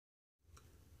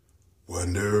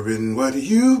Wondering what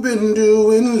you've been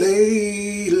doing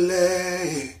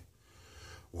lately.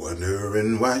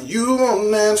 Wondering why you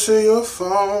won't answer your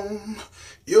phone.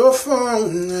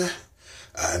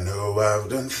 I know I've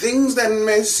done things that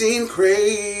may seem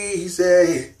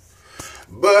crazy,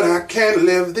 but I can't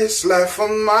live this life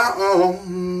on my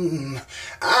own.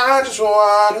 I just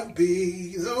wanna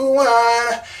be the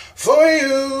one for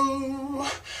you.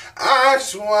 I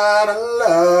just wanna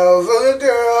love a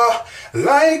girl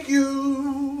like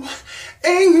you.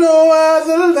 Ain't no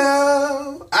other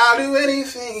love. I'll do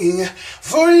anything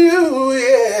for you,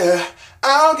 yeah.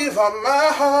 I'll give up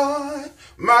my heart,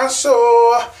 my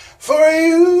soul for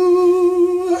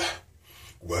you.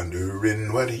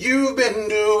 Wondering what you've been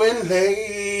doing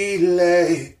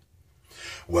lately.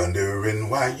 Wondering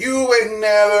why you ain't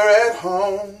never at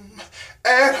home.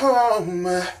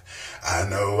 I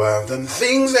know I've done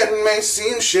things that may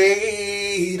seem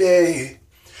shady,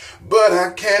 but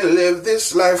I can't live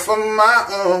this life on my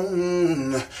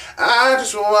own. I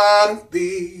just wanna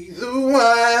be the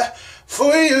one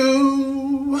for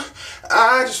you.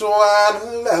 I just wanna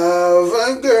love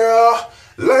a girl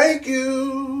like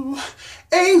you.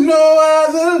 Ain't no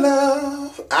other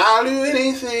love. I'll do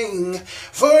anything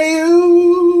for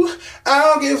you.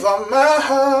 I'll give up my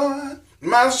heart,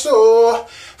 my soul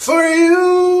for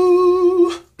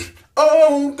you.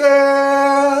 Oh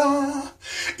girl,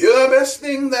 you're the best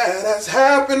thing that has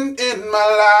happened in my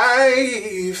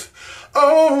life.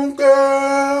 Oh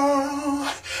girl,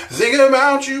 think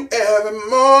about you every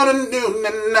morning, noon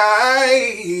and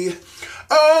night.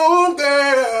 Oh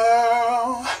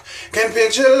girl, can't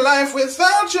picture life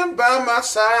without you by my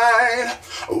side.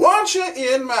 I want you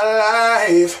in my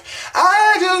life.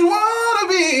 I just wanna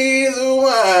be the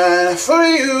one for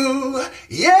you.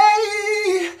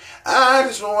 Yeah, I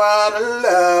just wanna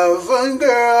love a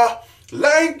girl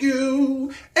like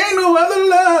you. Ain't no other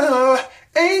love.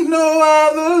 Ain't no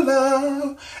other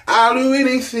love. I'll do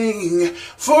anything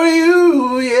for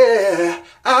you, yeah.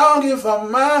 I'll give up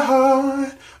my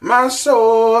heart, my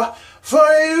soul for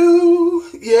you,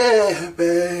 yeah,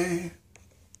 babe.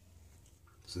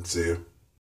 Sincere.